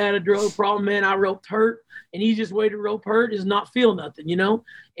 I had a drug problem, man. I roped hurt, and easiest way to rope hurt is not feel nothing,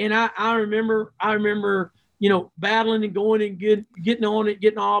 And I remember, battling and going and getting on it,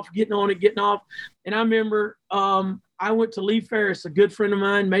 getting off. And I remember I went to Lee Ferris, a good friend of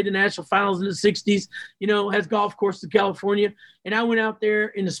mine, made the national finals in the 60s, has golf course in California. And I went out there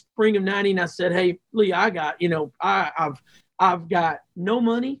in the spring of 90, and I said, hey, Lee, I got, I've got no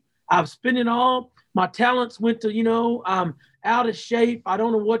money. I've spent it all. My talents went to, I'm out of shape. I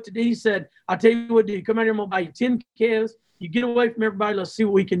don't know what to do. He said, I'll tell you what to do. Come out here, I'm going to buy you 10 calves. You get away from everybody. Let's see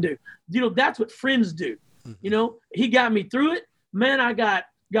what we can do. That's what friends do. He got me through it. Man, I got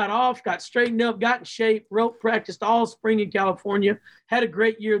off, got straightened up, got in shape, rope practiced all spring in California. Had a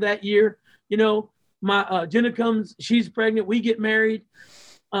great year that year. My Jenna comes, she's pregnant. We get married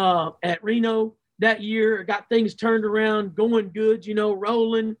at Reno that year. Got things turned around, going good,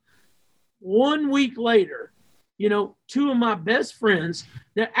 rolling. 1 week later, two of my best friends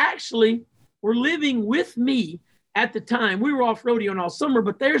that actually were living with me at the time. We were off rodeoing all summer,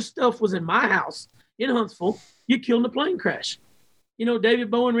 but their stuff was in my house in Huntsville. Get killed in a plane crash.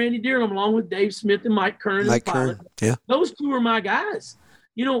 David Bowen, Randy Deerlum, along with Dave Smith and Mike Kern. Yeah. Those two were my guys.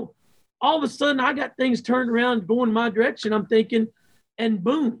 All of a sudden I got things turned around going my direction. I'm thinking, and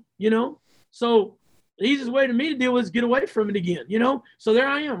boom, So the easiest way to me to deal with is get away from it again, So there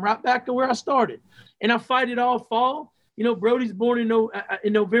I am, right back to where I started. And I fight it all fall. Brody's born in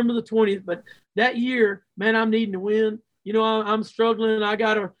November the 20th, but that year, man, I'm needing to win. I'm struggling. I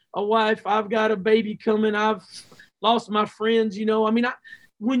got a wife. I've got a baby coming. I've lost my friends.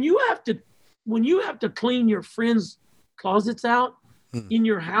 When you have to clean your friends' closets out in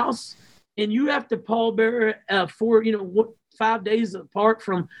your house, and you have to pallbearer for 5 days apart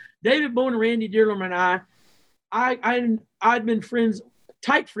from David Bowen and Randy Deerlum and I'd been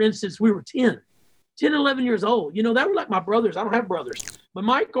tight friends since we were 10, 11 years old. They were like my brothers. I don't have brothers, but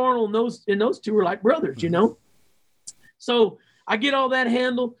Mike Arnold and those two were like brothers, So I get all that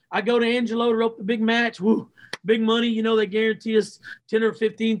handled. I go to Angelo to rope the big match. Woo, big money. They guarantee us 10 or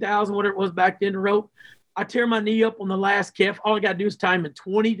 15,000, whatever it was back then to rope. I tear my knee up on the last calf. All I got to do is time in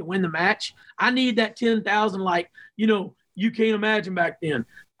 20 to win the match. I need that 10,000 like, you can't imagine back then.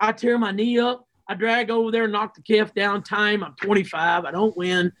 I tear my knee up. I drag over there and knock the calf down. Time, I'm 25. I don't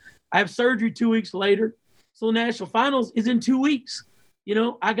win. I have surgery 2 weeks later. So the national finals is in 2 weeks.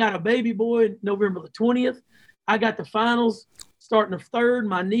 I got a baby boy November the 20th. I got the finals starting the 3rd.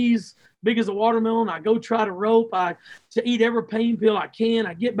 My knees big as a watermelon. I go try to rope. To eat every pain pill I can.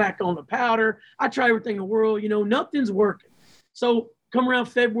 I get back on the powder. I try everything in the world. Nothing's working. So come around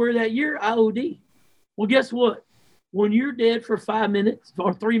February that year, I OD. Well, guess what? When you're dead for 5 minutes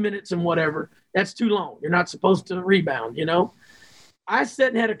or 3 minutes and whatever, that's too long. You're not supposed to rebound, I sat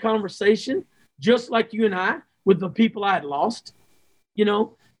and had a conversation just like you and I with the people I had lost.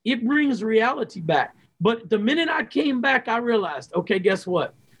 It brings reality back. But the minute I came back, I realized, okay, guess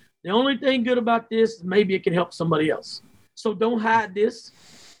what? The only thing good about this is maybe it can help somebody else. So don't hide this.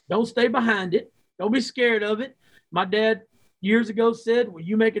 Don't stay behind it. Don't be scared of it. My dad years ago said, well,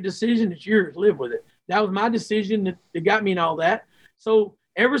 you make a decision, it's yours, live with it. That was my decision that got me in all that. So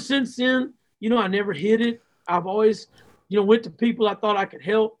ever since then, I never hid it. I've always, went to people I thought I could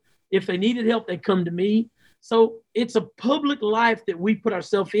help. If they needed help, they come to me. So it's a public life that we put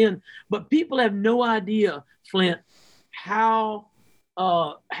ourselves in, but people have no idea, Flint, how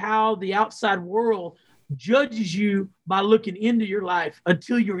the outside world judges you by looking into your life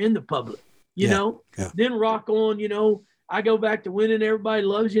until you're in the public, Yeah. Then rock on, I go back to winning. Everybody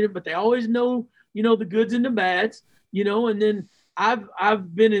loves you, but they always know, the goods and the bads, and then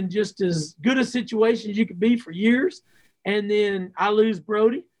I've been in just as good a situation as you could be for years. And then I lose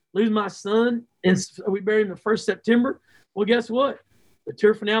Brody, lose my son, and we buried him the 1st September. Well, guess what? The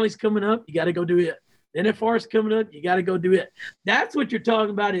tour finale's coming up. You got to go do it. The NFR is coming up. You got to go do it. That's what you're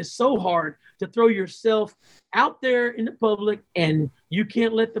talking about. Is so hard to throw yourself out there in the public, and you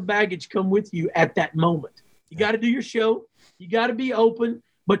can't let the baggage come with you at that moment. You got to do your show. You got to be open,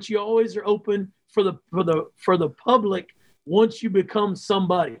 but you always are open for the public once you become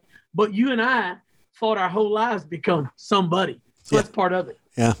somebody. But you and I fought our whole lives to become somebody. So that's part of it.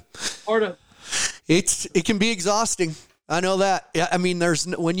 Yeah. Part of It can be exhausting. I know that. Yeah, I mean,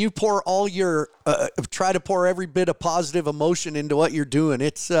 when you pour all your try to pour every bit of positive emotion into what you're doing,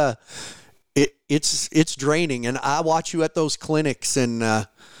 it's draining. And I watch you at those clinics and on.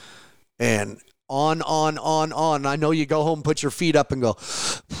 I know you go home, put your feet up, and go.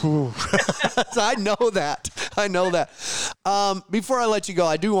 I know that. Before I let you go,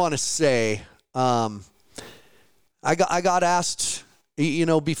 I do want to say, I got asked.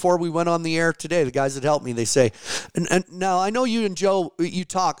 Before we went on the air today, the guys that helped me, they say, and now I know you and Joe, you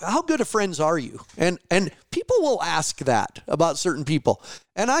talk, how good of friends are you? And people will ask that about certain people.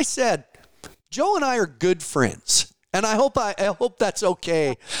 And I said, Joe and I are good friends. And I hope that's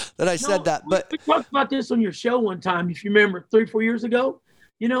okay that I said that. But we talked about this on your show one time, if you remember, 3-4 years ago.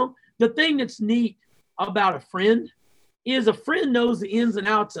 The thing that's neat about a friend is a friend knows the ins and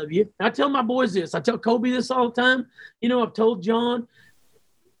outs of you. I tell my boys this. I tell Kobe this all the time. I've told John.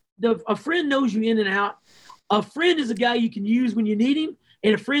 A friend knows you in and out. A friend is a guy you can use when you need him,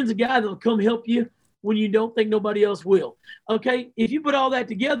 and a friend's a guy that'll come help you when you don't think nobody else will. Okay? If you put all that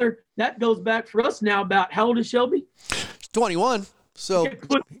together, that goes back for us now about, how old is Shelby? 21. So okay,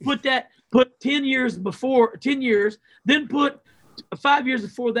 put 10 years, then put 5 years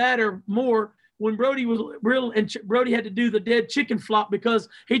before that or more, when Brody was real and Brody had to do the dead chicken flop because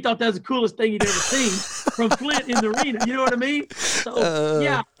he thought that was the coolest thing he'd ever seen from Flint in the arena. You know what I mean?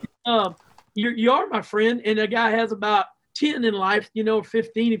 So, you are my friend, and a guy has about 10 in life,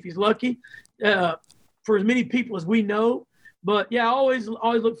 15 if he's lucky, for as many people as we know. But, I always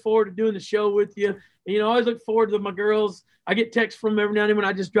look forward to doing the show with you. And, I always look forward to my girls. I get texts from them every now and then when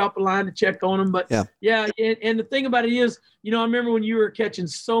I just drop a line to check on them. But, and the thing about it is, I remember when you were catching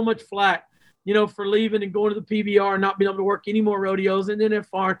so much flack, for leaving and going to the PBR and not being able to work any more rodeos and then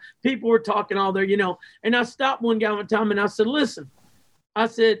NFR. People were talking all there, And I stopped one guy one time and I said, listen,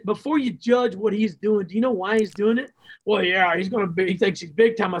 before you judge what he's doing, do you know why he's doing it? Well, yeah, he thinks he's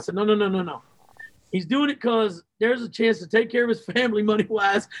big time. I said, no. He's doing it because there's a chance to take care of his family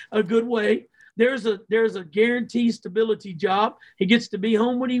money-wise a good way. There's a guaranteed stability job. He gets to be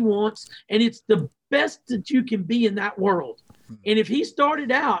home when he wants, and it's the best that you can be in that world. And if he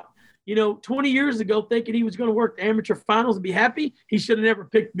started out, 20 years ago, thinking he was going to work the amateur finals and be happy, he should have never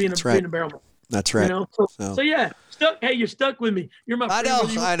picked being a barrelman. That's right. So you're stuck with me. You're my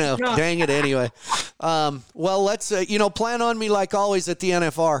friend. I know. Dang it. Anyway. Well, let's, plan on me like always at the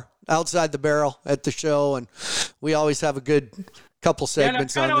NFR, outside the barrel at the show. And we always have a good couple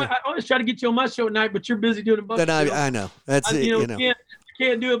segments on there. I always try to get you on my show at night, but you're busy doing a bunch of stuff. I know. That's it.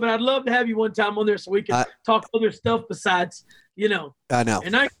 Can't do it, but I'd love to have you one time on there so we can talk other stuff besides, I know.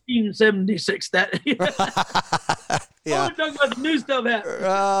 In 1976, that. Yeah. I want to talk about the new stuff happening.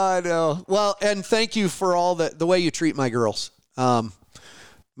 I know. Well, and thank you for all the way you treat my girls. Man,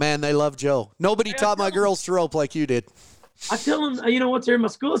 they love Joe. Nobody taught my girls to rope like you did. I tell them, once they're in my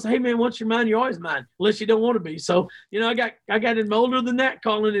school, I say, hey, man, once you're mine, you're always mine, unless you don't want to be. So, I got them older than that,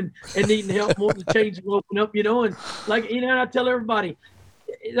 calling and needing help, wanting to change and open up, and like, I tell everybody,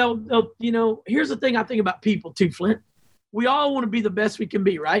 here's the thing I think about people too, Flint. We all want to be the best we can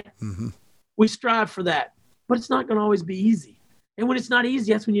be, right? Mm-hmm. We strive for that, but it's not going to always be easy. And when it's not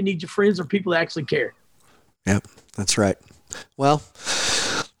easy, that's when you need your friends or people that actually care. Yep, that's right. Well,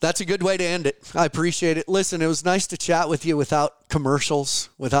 that's a good way to end it. I appreciate it. Listen, it was nice to chat with you without commercials,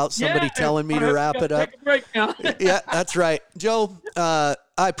 without somebody telling me to wrap it up. Take a break now. Yeah, that's right. Joe, I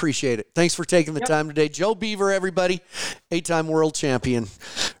appreciate it. Thanks for taking the time today. Joe Beaver, everybody, 8-time world champion,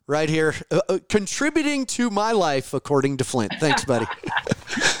 right here, contributing to my life, according to Flint. Thanks, buddy.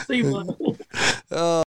 See you,